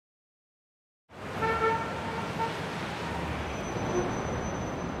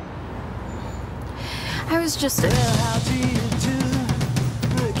I was just...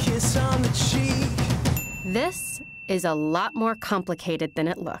 This is a lot more complicated than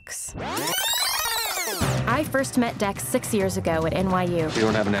it looks. I first met Dex 6 years ago at NYU. You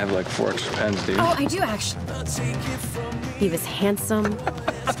don't happen to have like 4 extra pens, do you? Oh, I do actually. He was handsome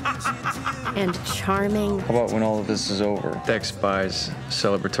and charming. How about when all of this is over, Dex buys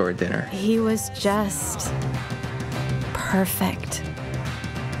celebratory dinner? He was just perfect.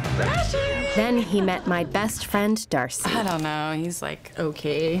 Then he met my best friend, Darcy. I don't know, he's like,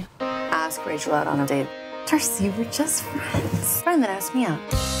 okay. Ask Rachel out on a date. Darcy, we're just friends. Friend that asked me out.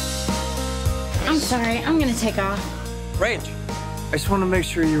 I'm sorry, I'm gonna take off. Rach, I just want to make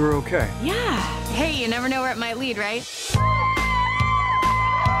sure you were okay. Yeah. Hey, you never know where it might lead, right?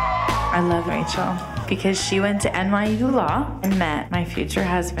 I love Rachel because she went to NYU Law and met my future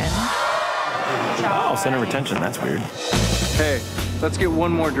husband. Oh, center retention, that's weird. Hey, let's get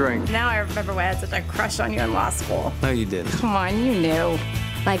one more drink. Now I remember why I had such a crush on you in law school. No, you didn't. Come on, you knew.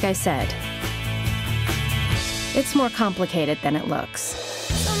 Like I said, it's more complicated than it looks.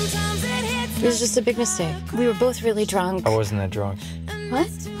 It was just a big mistake. We were both really drunk. I wasn't that drunk. What?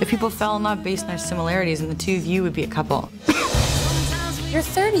 If people fell in love based on their similarities, and the two of you would be a couple. You're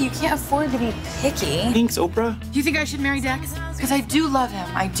 30. You can't afford to be picky. Thanks, Oprah. Do you think I should marry Dex? Because I do love him.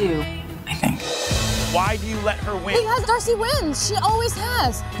 I do. I think. Why do you let her win? Because Darcy wins. She always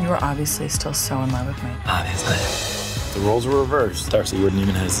has. You were obviously still so in love with me. Obviously. The roles were reversed. Darcy wouldn't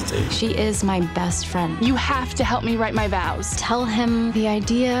even hesitate. She is my best friend. You have to help me write my vows. Tell him the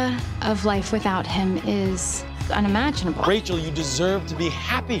idea of life without him is unimaginable. Rachel, you deserve to be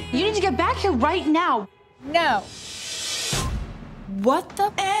happy. You need to get back here right now. No. What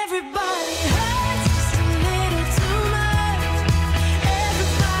the? Everybody hurts just a little too much.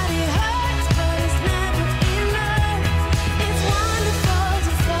 Everybody hurts, but it's never enough. It's wonderful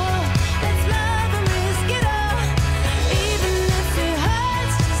to fall. Let's love and risk it all. Even if it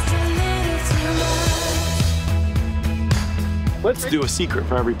hurts just a little too much. Let's do a secret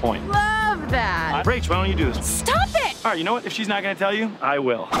for every point. Love that. Rach, why don't you do this? Stop it! All right, you know what? If she's not gonna tell you, I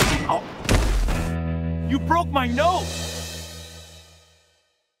will. Oh. You broke my nose.